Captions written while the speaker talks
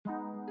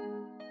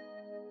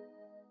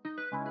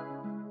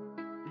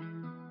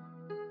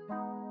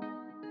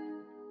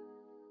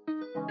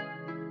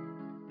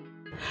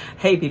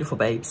Hey beautiful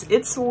babes,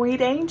 it's Sweet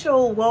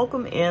Angel.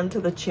 Welcome into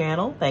the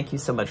channel. Thank you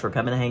so much for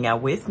coming to hang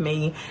out with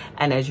me.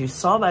 And as you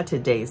saw by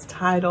today's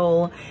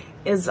title,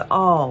 is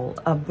all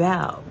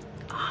about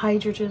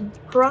hydrogen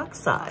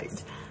peroxide.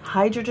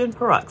 Hydrogen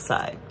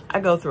peroxide. I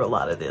go through a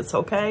lot of this,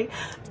 okay?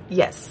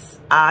 Yes,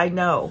 I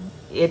know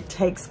it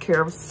takes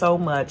care of so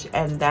much,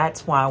 and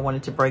that's why I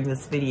wanted to bring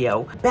this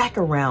video back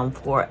around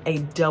for a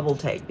double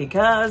take,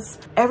 because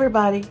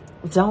everybody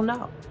don't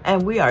know.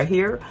 And we are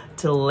here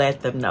to let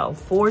them know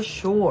for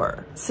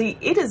sure. See,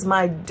 it is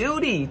my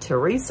duty to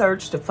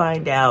research, to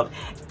find out,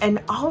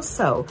 and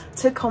also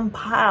to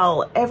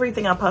compile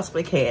everything I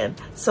possibly can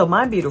so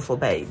my beautiful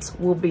babes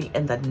will be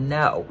in the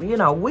know. You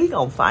know, we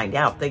gonna find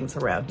out things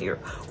around here.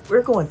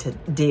 We're going to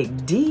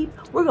dig deep.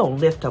 We're gonna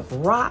lift up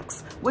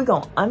rocks. We're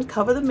gonna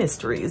uncover the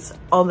mysteries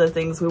on the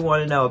things we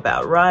want to know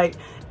about, right?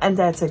 And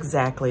that's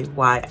exactly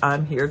why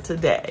I'm here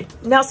today.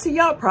 Now, so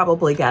y'all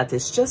probably got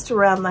this just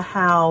around the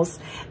house,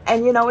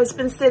 and you know, it's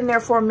been sitting there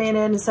for a minute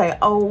and say,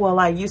 oh, well,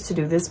 I used to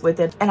do this with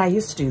it, and I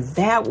used to do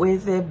that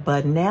with it,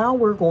 but now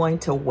we're going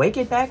to wake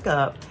it back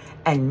up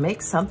and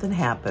make something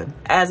happen.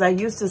 As I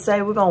used to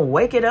say, we're gonna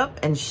wake it up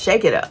and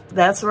shake it up.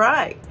 That's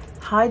right.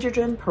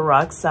 Hydrogen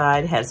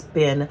peroxide has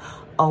been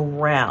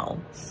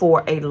around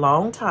for a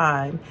long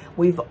time.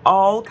 We've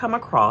all come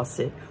across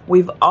it.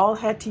 We've all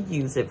had to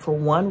use it for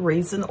one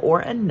reason or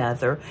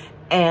another.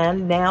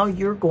 And now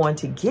you're going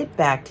to get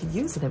back to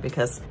using it,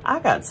 because I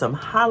got some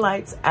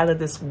highlights out of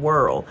this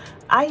world.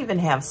 I even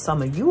have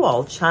some of you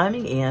all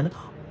chiming in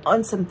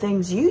on some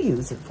things you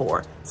use it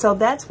for. So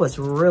that's what's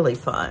really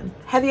fun.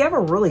 Have you ever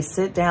really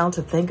sit down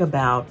to think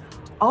about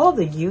all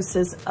the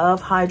uses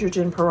of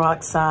hydrogen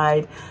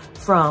peroxide,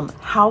 from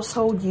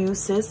household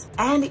uses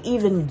and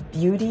even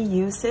beauty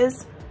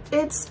uses?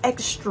 It's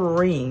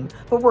extreme,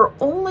 but we're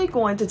only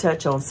going to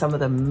touch on some of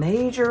the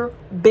major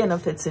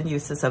benefits and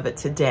uses of it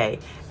today.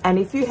 And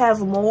if you have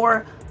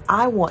more,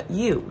 I want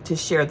you to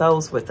share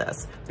those with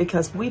us,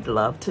 because we'd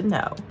love to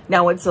know.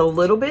 Now, it's a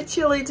little bit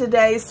chilly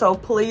today, so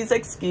please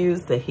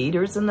excuse the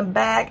heaters in the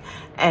back,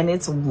 and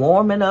it's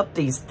warming up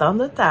these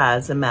thunder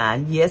thighs of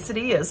mine. Yes, it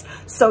is.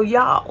 So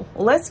y'all,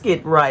 let's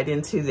get right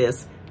into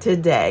this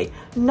today.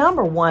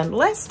 Number one,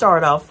 let's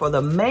start off for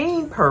the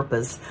main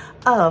purpose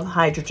of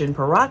hydrogen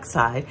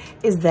peroxide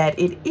is that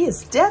it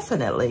is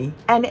definitely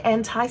an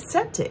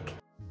antiseptic.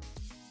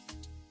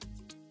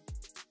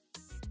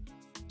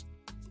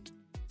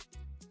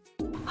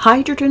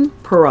 Hydrogen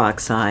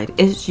peroxide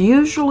is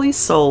usually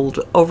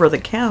sold over the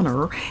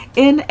counter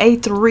in a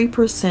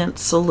 3%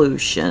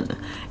 solution.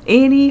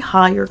 Any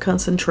higher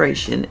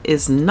concentration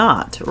is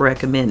not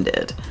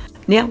recommended.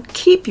 Now,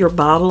 keep your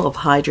bottle of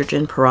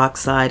hydrogen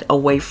peroxide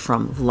away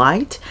from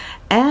light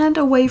and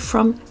away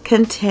from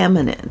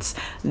contaminants.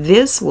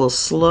 This will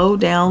slow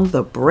down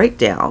the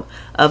breakdown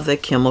of the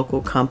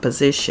chemical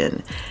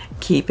composition.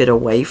 Keep it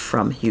away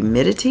from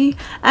humidity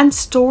and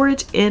store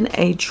it in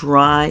a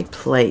dry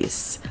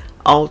place.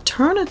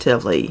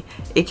 Alternatively,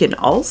 it can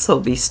also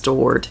be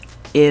stored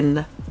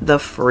in the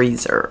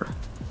freezer.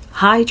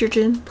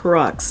 Hydrogen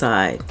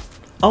peroxide,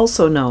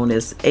 also known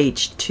as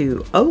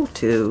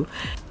H2O2,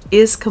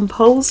 is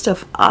composed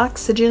of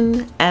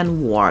oxygen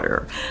and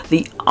water,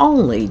 the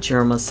only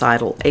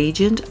germicidal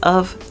agent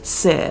of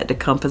said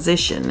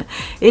composition.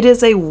 It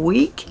is a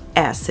weak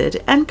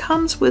acid and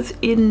comes with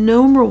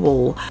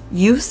innumerable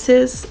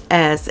uses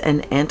as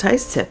an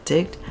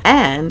antiseptic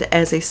and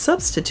as a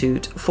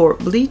substitute for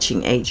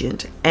bleaching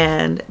agent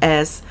and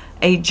as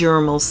a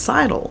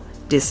germicidal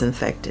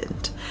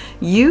disinfectant.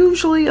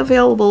 Usually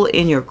available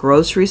in your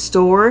grocery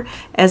store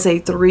as a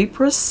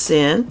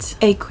 3%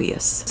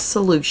 aqueous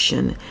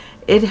solution,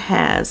 it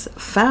has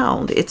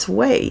found its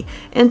way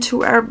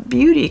into our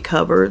beauty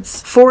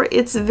cupboards for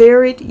its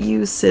varied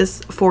uses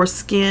for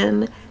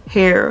skin,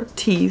 hair,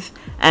 teeth,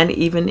 and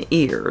even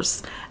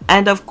ears.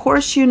 And of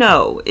course, you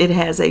know, it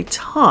has a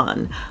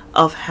ton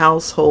of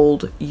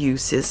household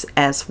uses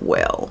as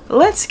well.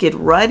 Let's get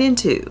right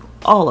into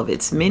all of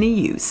its many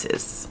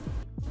uses.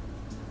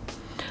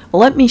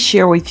 Let me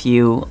share with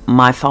you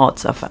my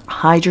thoughts of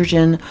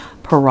hydrogen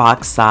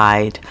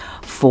peroxide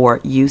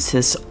for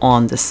uses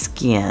on the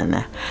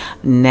skin.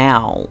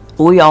 Now,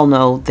 we all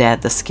know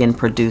that the skin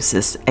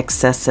produces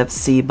excessive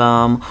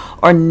sebum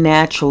or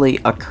naturally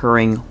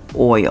occurring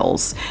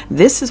oils.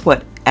 This is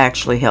what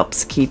actually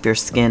helps keep your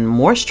skin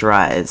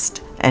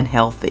moisturized and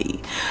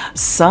healthy.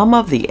 Some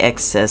of the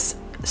excess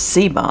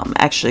sebum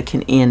actually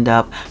can end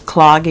up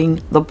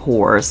clogging the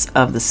pores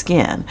of the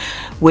skin,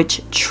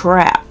 which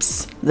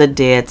traps the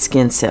dead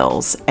skin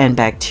cells and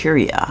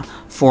bacteria,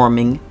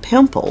 forming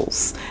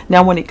pimples.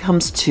 Now, when it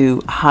comes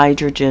to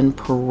hydrogen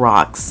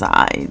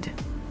peroxide,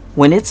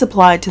 when it's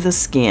applied to the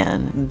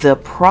skin, the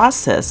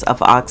process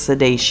of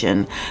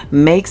oxidation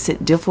makes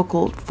it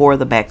difficult for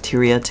the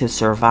bacteria to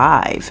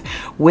survive.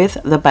 With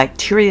the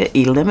bacteria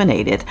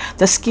eliminated,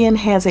 the skin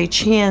has a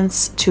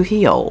chance to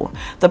heal.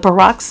 The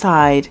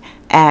peroxide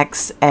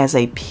acts as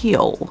a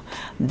peel,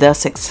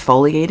 thus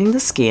exfoliating the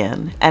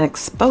skin and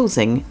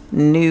exposing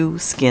new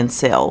skin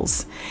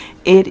cells.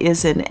 It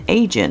is an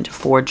agent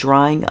for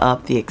drying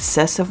up the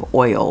excessive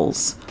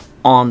oils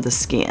on the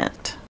skin.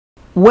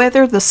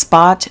 Whether the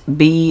spot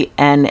be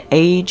an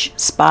age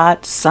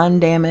spot, sun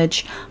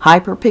damage,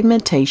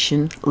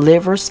 hyperpigmentation,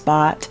 liver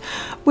spot,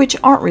 which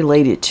aren't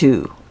related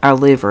to our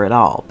liver at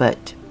all,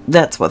 but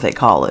that's what they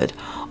call it,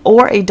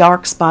 or a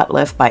dark spot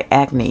left by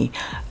acne,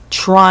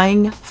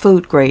 trying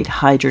food grade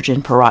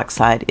hydrogen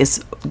peroxide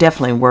is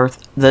definitely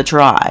worth the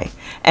try,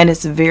 and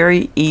it's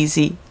very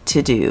easy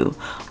to do.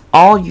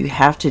 All you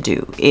have to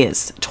do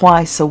is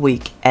twice a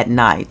week at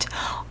night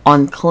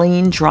on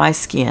clean dry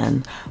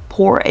skin,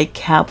 pour a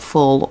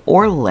cupful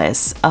or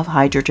less of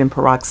hydrogen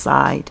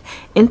peroxide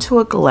into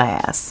a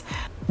glass.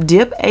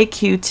 Dip a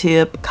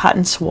Q-tip,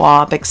 cotton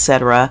swab,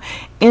 etc.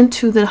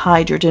 into the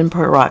hydrogen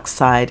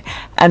peroxide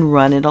and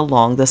run it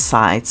along the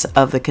sides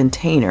of the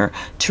container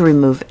to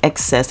remove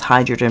excess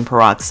hydrogen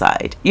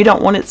peroxide. You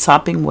don't want it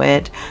sopping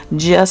wet,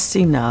 just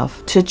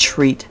enough to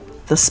treat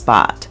the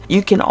spot.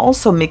 You can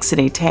also mix in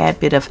a tad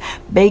bit of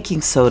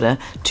baking soda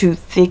to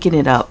thicken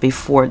it up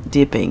before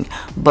dipping,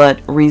 but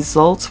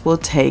results will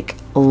take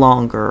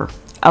longer.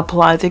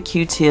 Apply the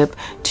Q-tip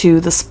to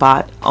the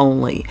spot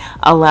only.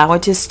 Allow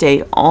it to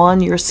stay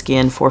on your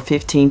skin for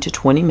 15 to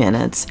 20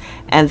 minutes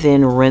and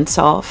then rinse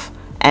off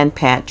and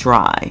pat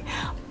dry.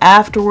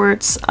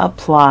 Afterwards,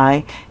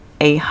 apply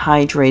a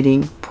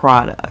hydrating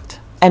product.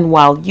 And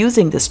while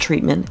using this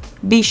treatment,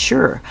 be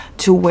sure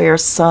to wear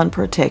sun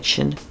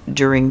protection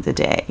during the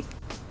day.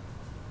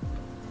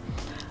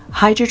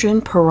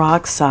 Hydrogen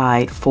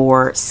peroxide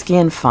for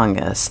skin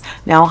fungus.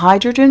 Now,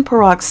 hydrogen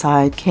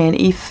peroxide can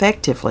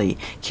effectively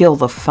kill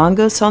the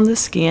fungus on the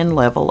skin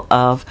level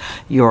of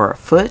your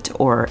foot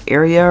or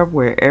area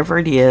wherever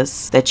it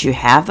is that you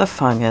have the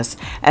fungus,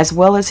 as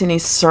well as any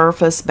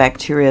surface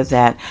bacteria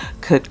that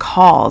could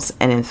cause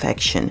an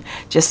infection.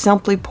 Just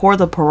simply pour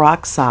the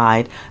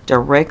peroxide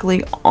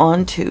directly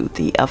onto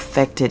the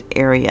affected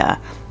area.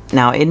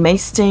 Now, it may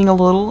sting a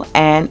little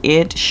and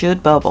it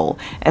should bubble,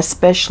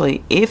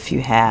 especially if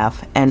you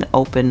have an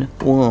open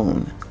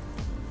wound.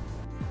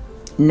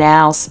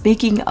 Now,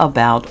 speaking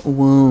about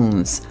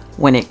wounds,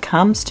 when it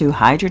comes to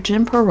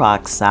hydrogen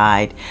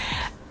peroxide,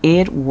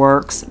 it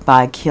works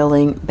by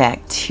killing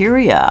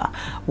bacteria,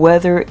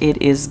 whether it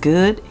is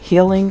good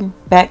healing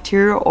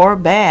bacteria or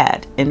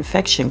bad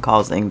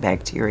infection-causing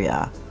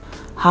bacteria.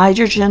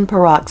 Hydrogen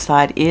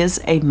peroxide is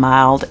a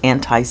mild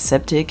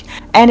antiseptic,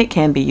 and it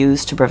can be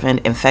used to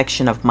prevent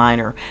infection of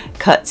minor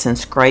cuts and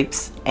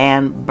scrapes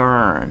and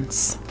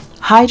burns.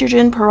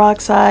 Hydrogen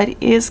peroxide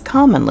is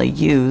commonly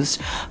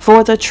used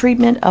for the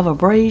treatment of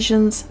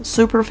abrasions,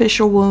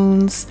 superficial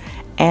wounds,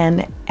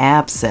 and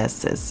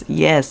abscesses.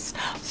 Yes,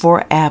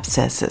 for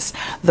abscesses.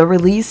 The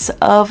release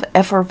of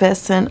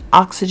effervescent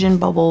oxygen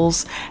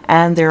bubbles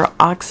and their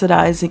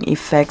oxidizing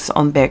effects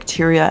on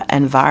bacteria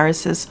and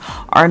viruses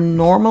are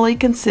normally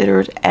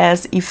considered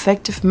as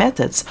effective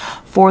methods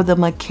for the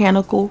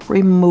mechanical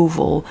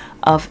removal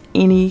of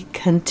any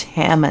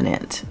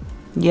contaminant.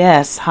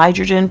 Yes,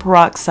 hydrogen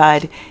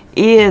peroxide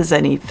is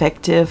an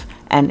effective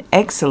and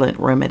excellent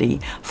remedy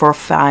for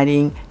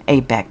fighting a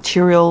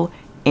bacterial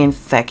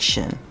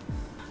infection.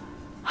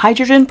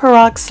 Hydrogen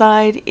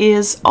peroxide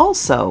is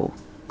also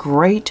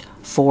great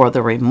for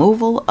the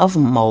removal of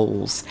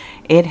moles.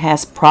 It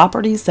has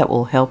properties that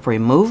will help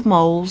remove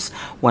moles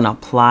when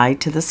applied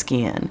to the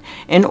skin.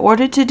 In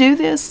order to do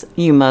this,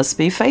 you must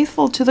be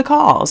faithful to the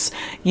cause.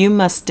 You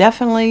must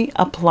definitely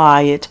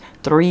apply it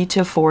 3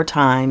 to 4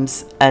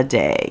 times a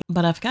day.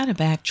 But I've got to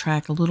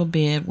backtrack a little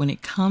bit when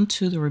it comes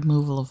to the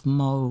removal of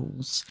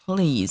moles.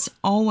 Please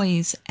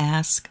always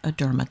ask a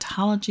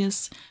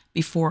dermatologist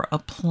before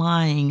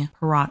applying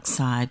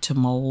peroxide to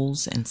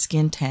moles and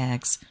skin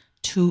tags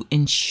to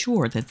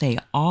ensure that they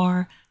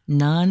are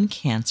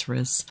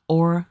non-cancerous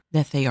or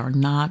that they are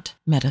not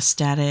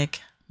metastatic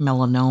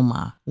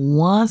melanoma.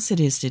 Once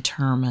it is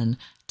determined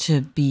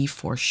to be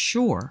for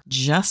sure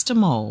just a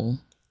mole,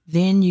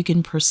 then you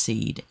can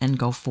proceed and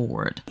go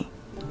forward.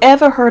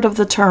 Ever heard of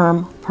the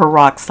term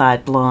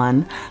peroxide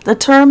blonde? The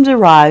term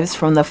derives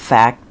from the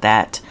fact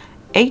that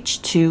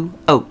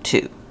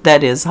H2O2,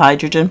 that is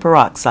hydrogen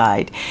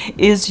peroxide,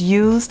 is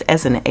used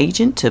as an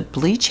agent to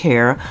bleach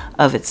hair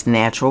of its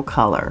natural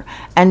color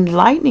and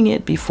lightening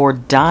it before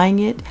dyeing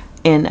it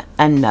in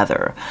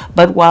another.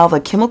 But while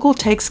the chemical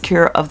takes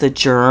care of the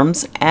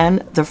germs and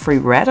the free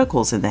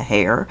radicals in the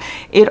hair,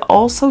 it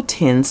also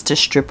tends to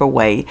strip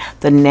away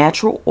the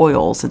natural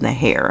oils in the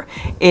hair.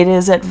 It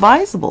is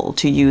advisable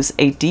to use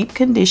a deep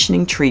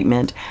conditioning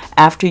treatment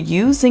after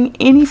using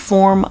any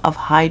form of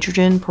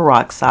hydrogen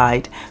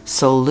peroxide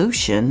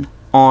solution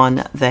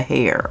on the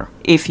hair.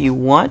 If you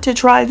want to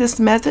try this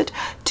method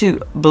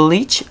to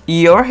bleach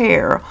your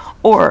hair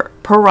or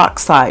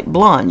peroxide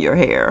blonde your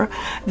hair,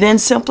 then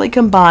simply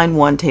combine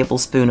 1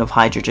 tablespoon of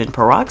hydrogen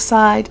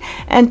peroxide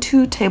and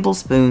 2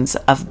 tablespoons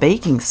of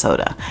baking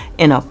soda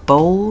in a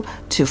bowl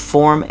to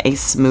form a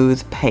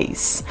smooth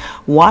paste.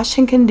 Wash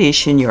and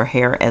condition your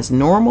hair as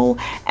normal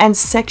and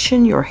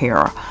section your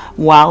hair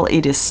while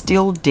it is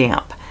still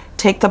damp.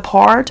 Take the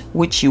part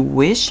which you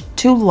wish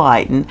to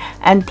lighten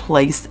and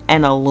place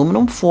an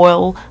aluminum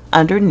foil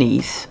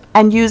underneath,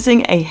 and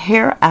using a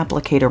hair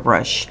applicator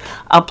brush,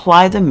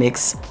 apply the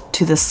mix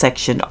to the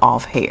section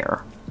of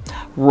hair.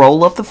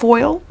 Roll up the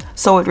foil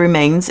so it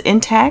remains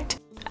intact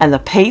and the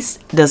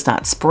paste does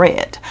not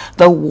spread.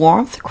 The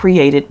warmth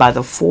created by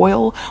the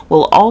foil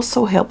will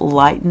also help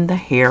lighten the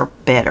hair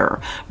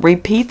better.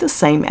 Repeat the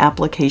same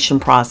application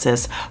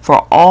process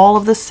for all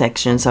of the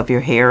sections of your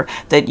hair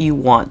that you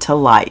want to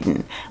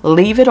lighten.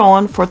 Leave it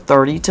on for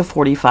 30 to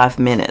 45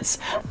 minutes.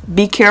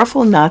 Be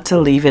careful not to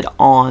leave it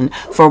on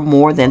for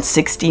more than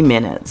 60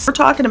 minutes. We're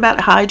talking about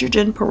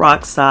hydrogen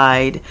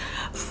peroxide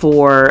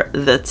for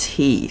the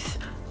teeth.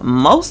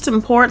 Most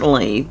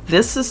importantly,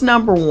 this is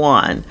number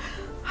one.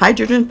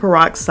 Hydrogen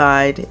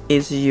peroxide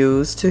is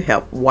used to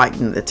help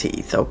whiten the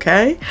teeth,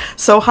 okay?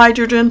 So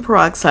hydrogen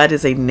peroxide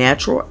is a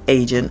natural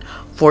agent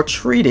for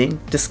treating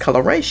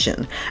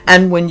discoloration.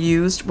 And when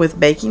used with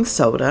baking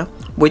soda,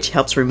 which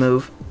helps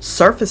remove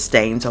surface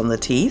stains on the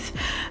teeth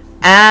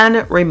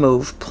and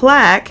remove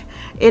plaque,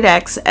 it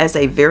acts as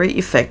a very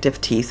effective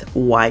teeth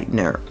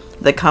whitener.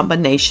 The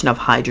combination of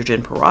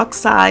hydrogen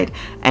peroxide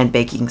and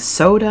baking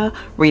soda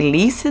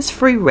releases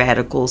free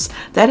radicals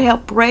that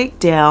help break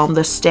down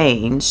the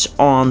stains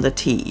on the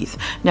teeth.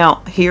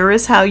 Now, here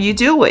is how you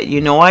do it.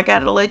 You know, I got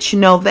to let you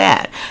know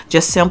that.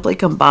 Just simply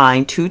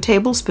combine 2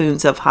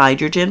 tablespoons of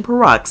hydrogen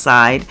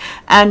peroxide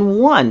and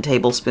 1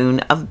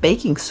 tablespoon of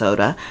baking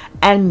soda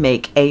and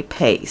make a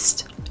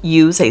paste.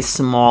 Use a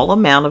small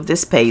amount of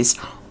this paste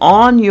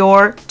on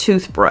your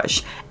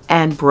toothbrush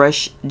and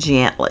brush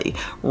gently.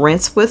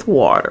 Rinse with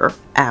water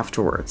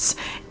afterwards.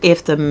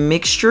 If the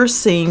mixture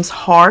seems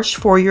harsh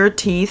for your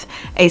teeth,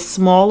 a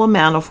small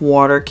amount of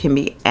water can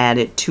be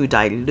added to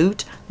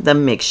dilute the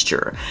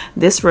mixture.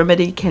 This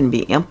remedy can be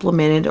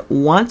implemented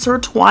once or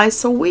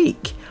twice a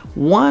week.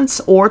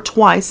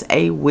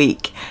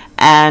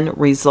 And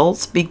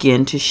results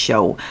begin to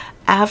show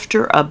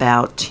after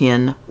about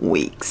 10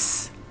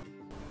 weeks.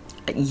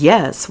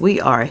 Yes, we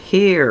are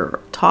here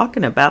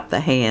talking about the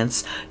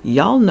hands.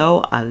 Y'all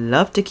know I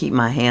love to keep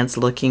my hands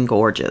looking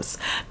gorgeous.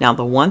 Now,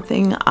 the one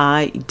thing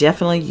I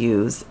definitely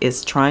use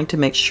is trying to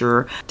make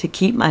sure to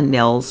keep my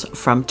nails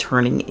from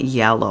turning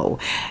yellow.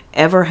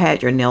 Ever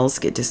had your nails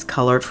get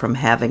discolored from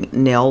having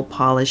nail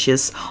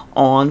polishes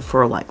on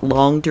for like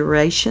long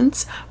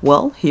durations?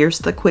 Well, here's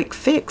the quick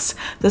fix.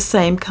 The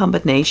same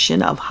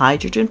combination of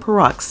hydrogen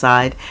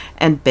peroxide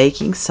and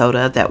baking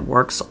soda that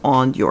works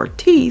on your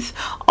teeth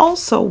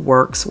also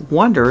works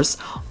wonders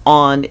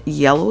on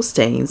yellow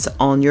stains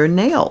on your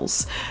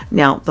nails.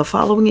 Now, the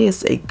following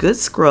is a good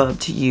scrub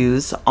to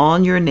use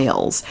on your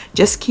nails.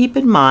 Just keep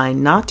in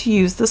mind not to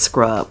use the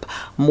scrub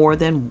more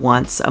than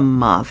once a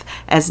month,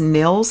 as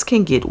nails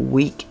can get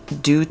weak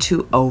due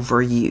to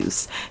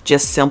overuse.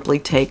 Just simply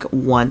take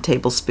 1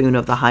 tablespoon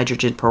of the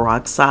hydrogen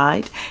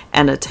peroxide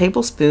and a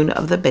tablespoon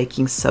of the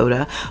baking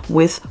soda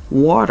with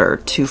water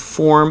to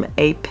form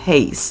a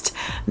paste.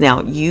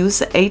 Now,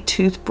 use a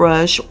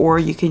toothbrush or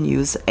you can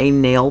use a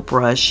nail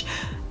brush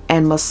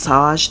and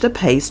massage the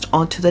paste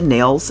onto the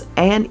nails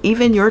and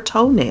even your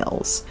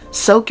toenails.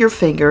 Soak your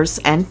fingers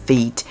and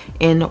feet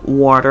in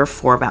water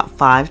for about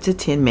 5 to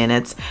 10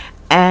 minutes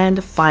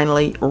and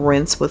finally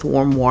rinse with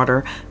warm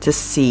water to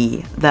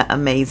see the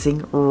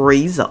amazing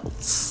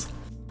results.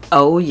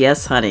 Oh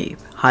yes, honey,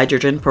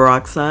 hydrogen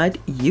peroxide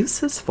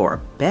uses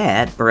for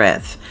bad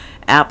breath.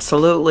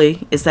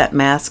 Absolutely. Is that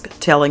mask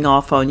telling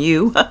off on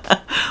you?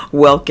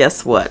 Well,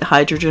 guess what?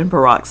 Hydrogen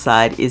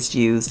peroxide is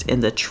used in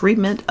the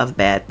treatment of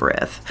bad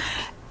breath.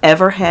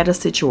 Ever had a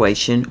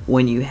situation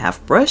when you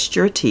have brushed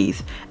your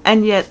teeth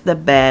and yet the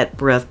bad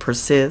breath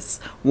persists?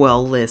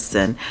 Well,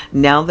 listen,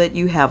 now that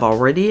you have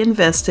already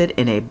invested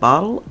in a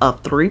bottle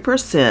of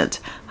 3%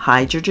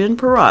 hydrogen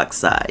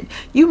peroxide,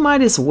 you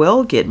might as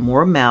well get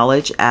more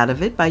mileage out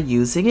of it by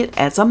using it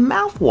as a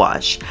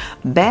mouthwash.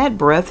 Bad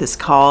breath is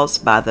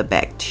caused by the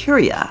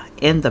bacteria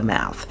in the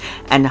mouth,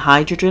 and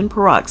hydrogen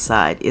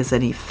peroxide is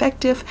an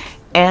effective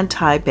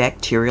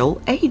antibacterial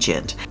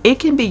agent. It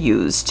can be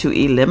used to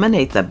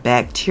eliminate the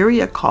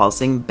bacteria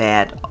causing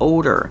bad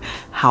odor.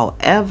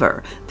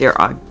 However, there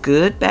are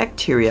good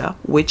bacteria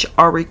which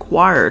are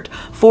required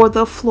for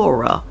the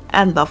flora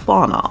and the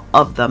fauna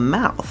of the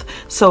mouth.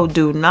 So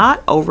do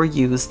not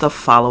overuse the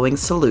following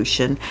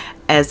solution,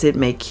 as it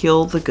may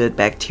kill the good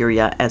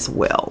bacteria as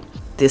well.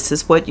 This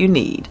is what you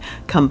need.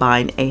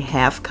 Combine a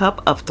half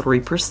cup of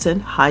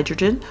 3%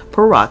 hydrogen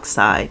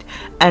peroxide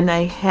and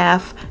a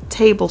half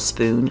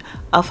tablespoon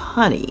of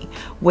honey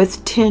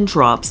with 10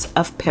 drops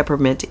of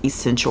peppermint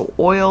essential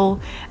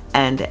oil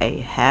and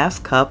a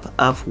half cup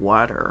of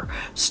water.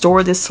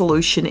 Store this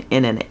solution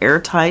in an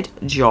airtight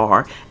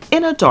jar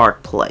in a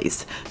dark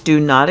place. Do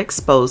not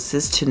expose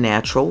this to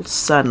natural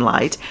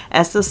sunlight,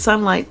 as the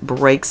sunlight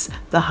breaks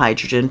the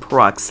hydrogen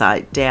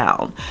peroxide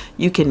down.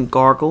 You can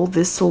gargle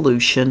this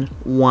solution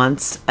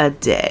once a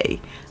day.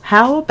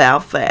 How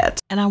about that?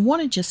 And I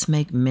want to just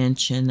make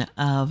mention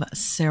of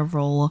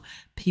several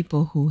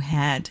people who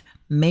had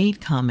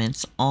made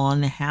comments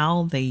on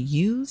how they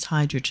use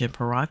hydrogen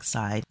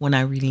peroxide when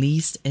I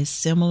released a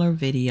similar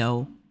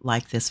video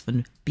like this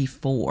one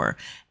before,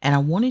 and I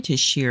wanted to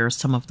share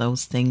some of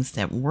those things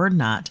that were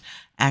not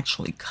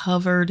actually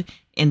covered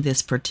in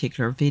this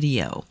particular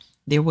video.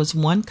 There was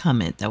one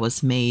comment that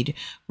was made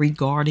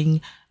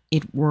regarding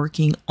it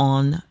working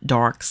on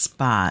dark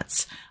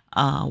spots.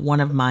 One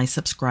of my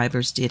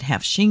subscribers did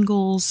have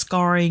shingles,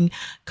 scarring,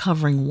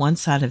 covering one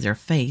side of their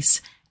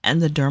face,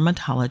 and the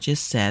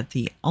dermatologist said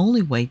the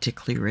only way to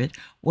clear it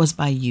was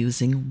by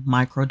using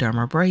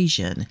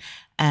microdermabrasion.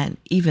 And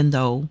even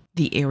though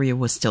the area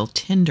was still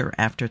tender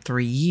after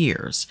 3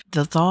 years,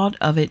 the thought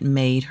of it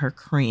made her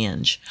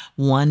cringe.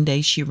 One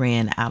day she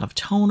ran out of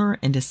toner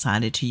and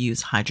decided to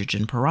use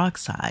hydrogen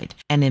peroxide,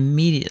 and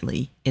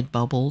immediately it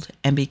bubbled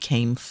and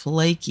became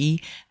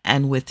flaky,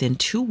 and within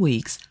 2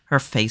 weeks her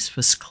face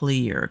was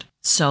cleared.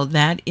 So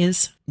that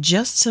is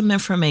just some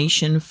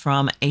information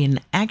from an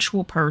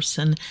actual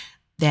person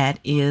that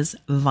is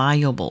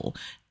viable.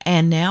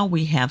 And now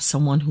we have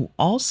someone who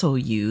also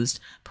used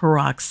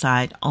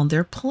peroxide on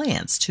their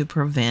plants to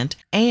prevent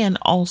and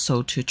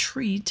also to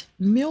treat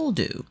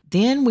mildew.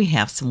 Then we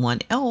have someone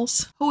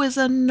else who is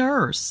a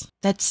nurse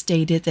that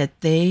stated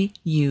that they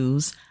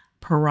use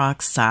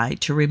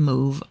peroxide to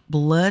remove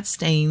blood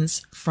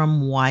stains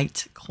from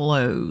white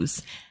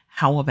clothes.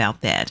 How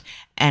about that?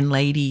 And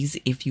ladies,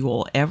 if you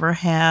will ever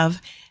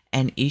have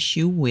an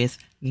issue with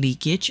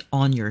leakage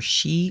on your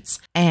sheets,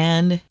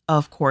 and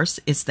of course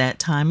it's that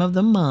time of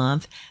the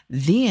month,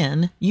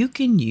 then you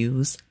can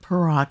use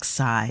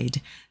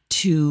peroxide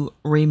to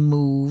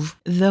remove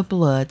the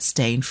blood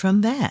stain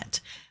from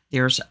that.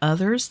 There's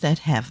others that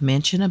have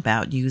mentioned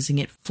about using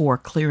it for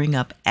clearing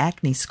up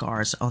acne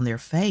scars on their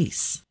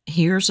face.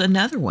 Here's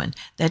another one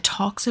that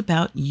talks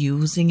about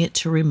using it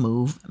to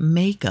remove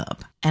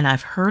makeup, and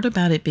I've heard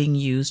about it being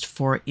used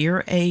for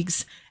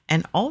earaches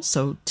and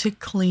also to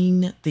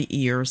clean the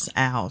ears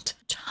out.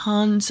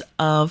 Tons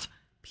of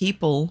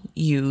people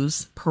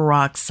use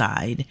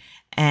peroxide,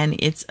 and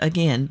it's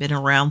again been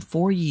around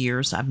 4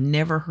 years. I've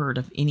never heard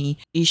of any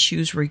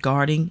issues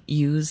regarding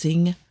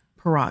using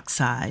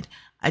peroxide.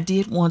 I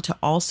did want to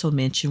also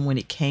mention when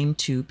it came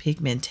to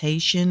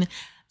pigmentation,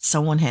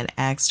 someone had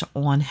asked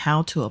on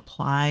how to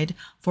apply it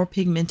for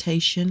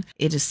pigmentation.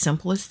 It is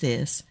simple as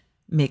this: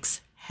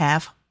 mix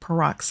half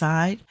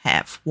peroxide,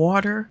 half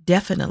water.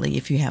 Definitely,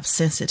 if you have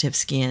sensitive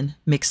skin,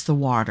 mix the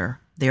water.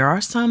 There are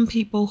some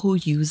people who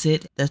use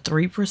it, the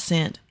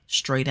 3%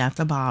 straight out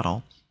the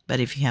bottle. But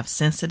if you have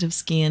sensitive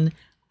skin,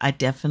 I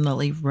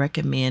definitely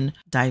recommend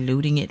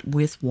diluting it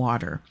with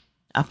water.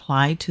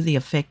 Apply to the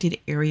affected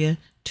area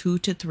 2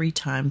 to 3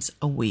 times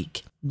a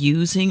week,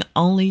 using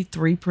only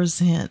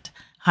 3%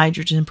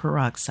 hydrogen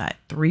peroxide.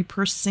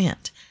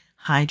 3%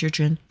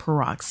 hydrogen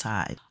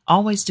peroxide.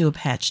 Always do a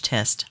patch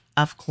test,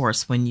 of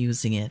course, when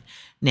using it.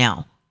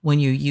 Now, when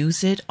you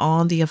use it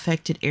on the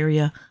affected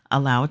area,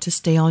 allow it to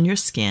stay on your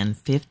skin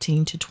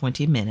 15 to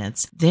 20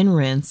 minutes, then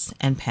rinse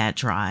and pat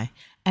dry.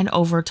 And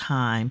over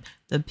time,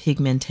 the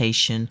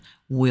pigmentation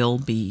will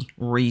be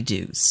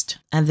reduced.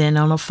 And then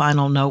on a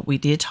final note, we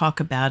did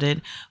talk about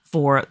it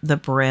for the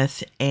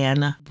breath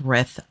and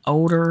breath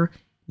odor.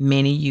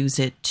 Many use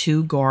it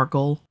to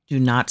gargle. Do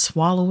not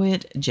swallow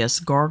it,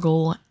 just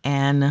gargle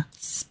and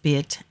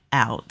spit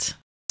out.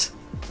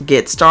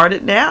 Get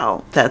started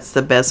now. That's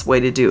the best way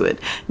to do it.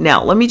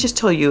 Now, let me just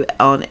tell you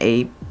on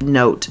a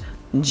note,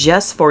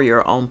 just for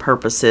your own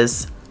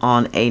purposes,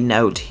 on a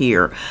note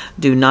here,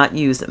 do not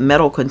use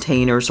metal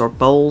containers or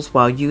bowls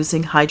while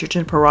using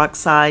hydrogen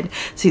peroxide.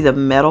 See, the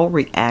metal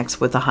reacts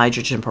with the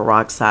hydrogen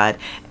peroxide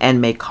and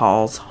may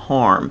cause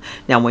harm.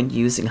 Now, when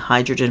using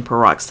hydrogen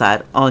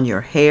peroxide on your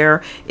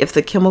hair, if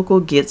the chemical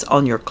gets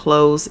on your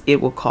clothes,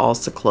 it will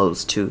cause the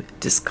clothes to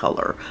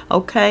discolor.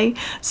 Okay,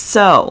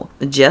 so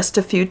just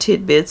a few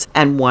tidbits.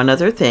 And one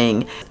other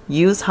thing,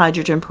 use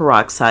hydrogen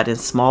peroxide in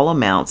small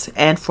amounts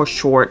and for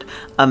short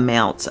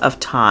amounts of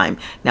time.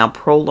 Now,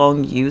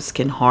 prolonged use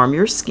can harm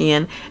your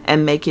skin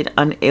and make it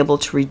unable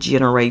to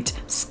regenerate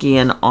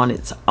skin on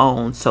its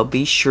own. So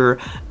be sure,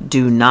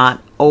 do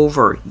not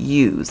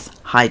overuse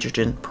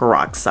hydrogen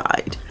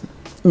peroxide.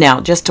 Now,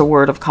 just a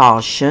word of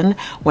caution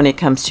when it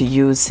comes to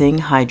using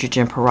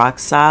hydrogen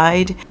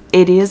peroxide.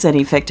 It is an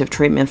effective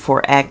treatment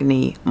for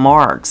acne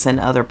marks and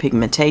other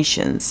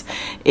pigmentations.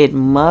 It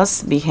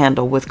must be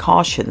handled with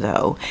caution,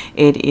 though.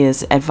 It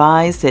is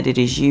advised that it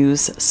is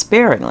used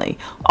sparingly.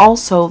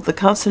 Also, the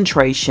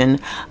concentration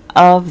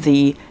of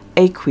the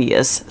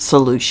aqueous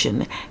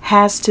solution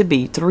has to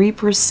be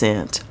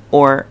 3%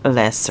 or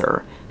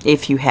lesser.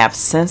 If you have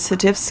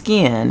sensitive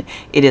skin,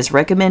 it is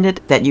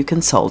recommended that you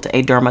consult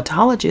a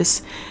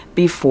dermatologist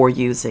before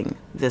using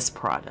this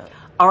product.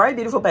 All right,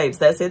 beautiful babes,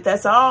 that's it.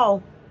 That's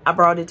all. I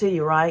brought it to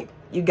you, right?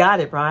 You got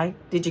it, right?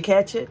 Did you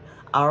catch it?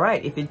 All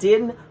right. If you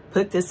didn't,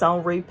 Put this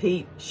on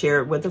repeat,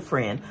 share it with a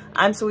friend.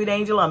 I'm Sweet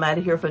Angel. I'm out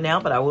of here for now,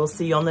 but I will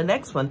see you on the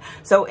next one.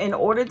 So in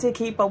order to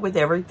keep up with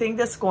everything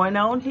that's going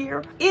on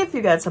here, if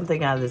you got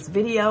something out of this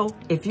video,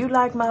 if you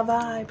like my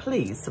vibe,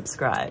 please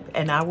subscribe.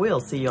 And I will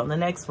see you on the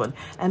next one.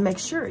 And make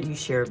sure you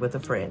share it with a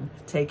friend.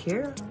 Take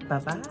care.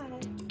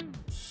 Bye-bye.